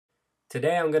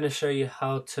Today I'm going to show you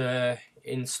how to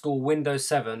install Windows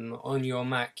 7 on your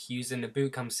Mac using the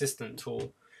bootcamp assistant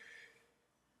tool.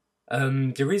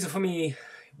 The reason for me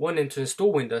wanting to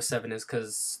install Windows 7 is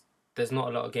because there's not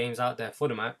a lot of games out there for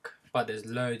the Mac, but there's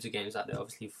loads of games out there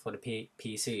obviously for the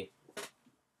PC.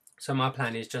 So my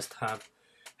plan is just to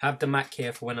have the Mac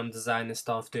here for when I'm designing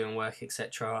stuff, doing work,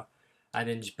 etc. And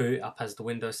then just boot up as the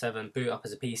Windows 7, boot up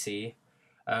as a PC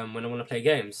when I want to play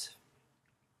games.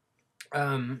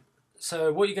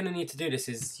 So what you're going to need to do this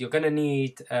is you're going to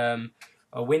need a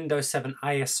Windows 7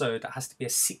 ISO that has to be a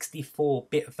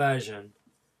 64-bit version.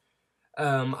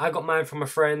 I got mine from a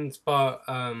friend, but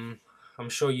I'm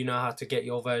sure you know how to get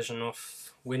your version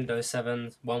of Windows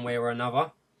 7 one way or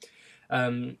another.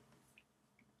 And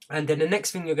then the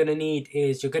next thing you're going to need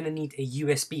is you're going to need a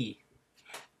USB.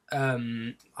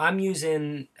 I'm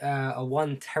using a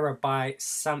 1 terabyte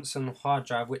Samsung hard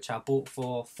drive, which I bought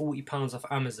for £40 off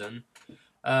Amazon.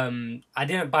 I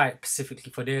didn't buy it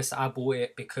specifically for this. I bought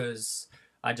it because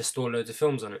I just store loads of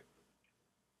films on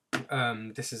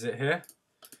it. This is it here.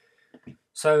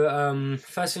 So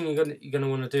first thing you're gonna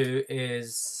want to do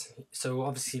is, so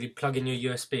obviously plug in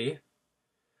your USB.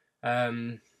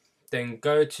 Then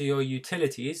go to your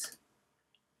utilities,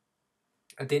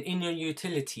 and then in your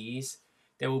utilities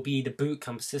there will be the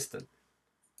bootcamp assistant.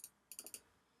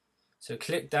 So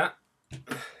click that,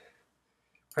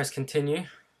 press continue.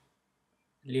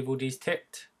 Leave all these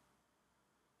ticked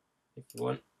if you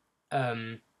want.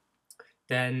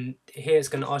 Then here it's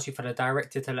going to ask you for the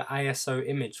directed to the ISO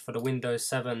image for the Windows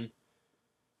 7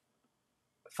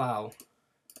 file.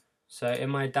 So in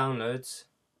my downloads,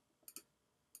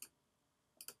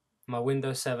 my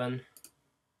Windows 7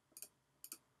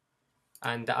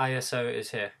 and the ISO is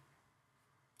here.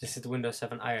 This is the Windows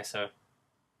 7 ISO.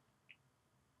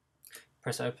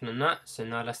 Press open on that. So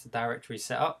now that's the directory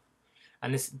set up.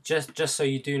 And it's just so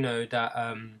you do know that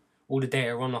all the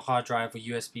data on the hard drive or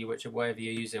USB, whatever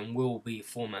you're using, will be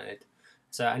formatted.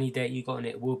 So any data you got on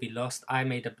it will be lost. I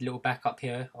made a little backup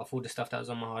here of all the stuff that was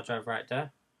on my hard drive right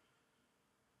there.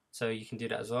 So you can do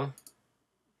that as well.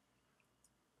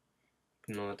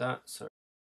 Ignore that, sorry.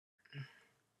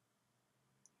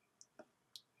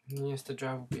 Yes, the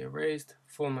drive will be erased.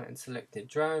 Format and selected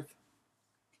drive.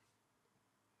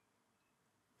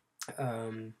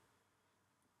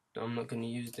 I'm not going to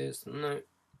use this, no.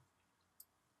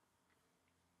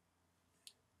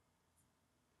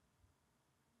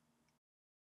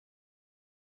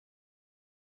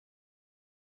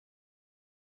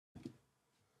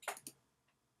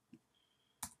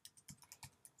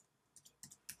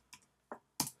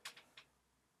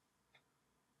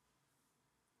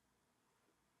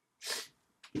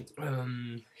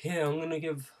 Here I'm going to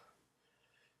give,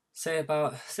 say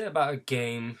about a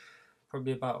game,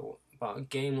 probably about a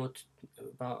game or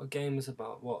about a game is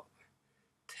about what,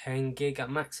 10 gig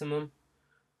at maximum.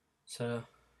 So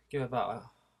give about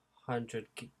 100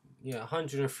 gig, yeah,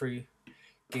 103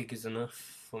 gig is enough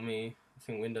for me. I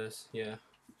think Windows, yeah,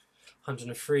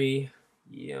 103.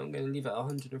 Yeah, I'm gonna leave it at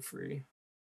 103.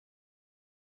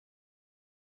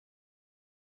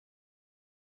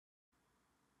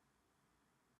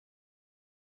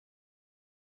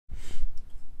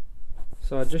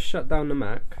 So I just shut down the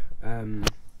Mac.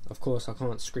 Of course I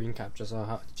can't screen capture, so I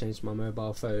have to change my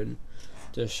mobile phone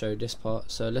to show this part.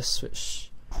 So let's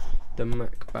switch the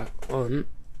Mac back on,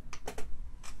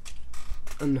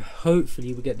 and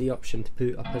hopefully we get the option to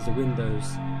boot up as a Windows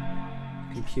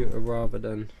computer rather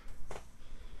than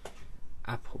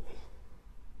Apple.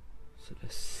 So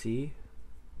let's see.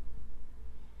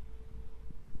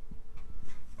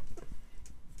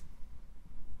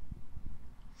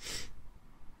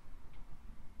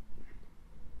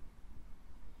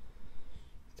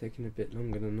 Taking a bit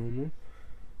longer than normal.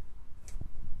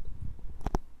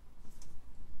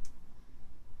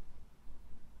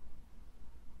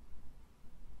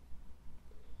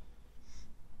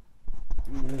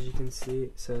 And as you can see,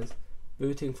 it says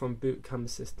booting from bootcamp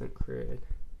assistant created.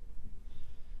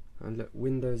 And look,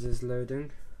 Windows is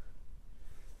loading.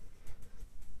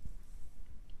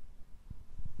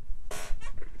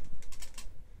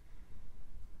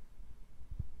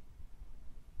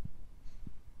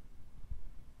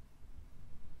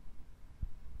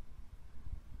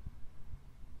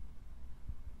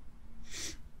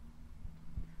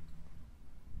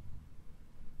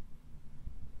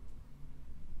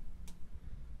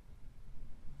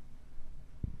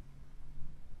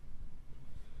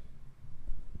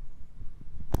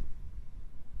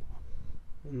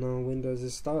 Now Windows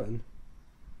is starting.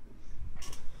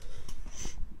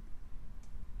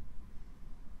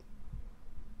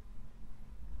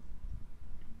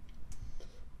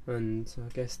 And I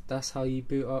guess that's how you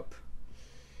boot up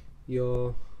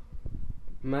your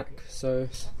Mac, so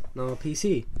it's now a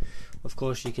PC. Of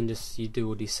course you do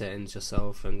all these settings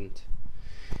yourself, and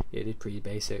it is pretty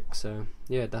basic. So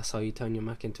yeah, that's how you turn your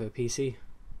Mac into a PC.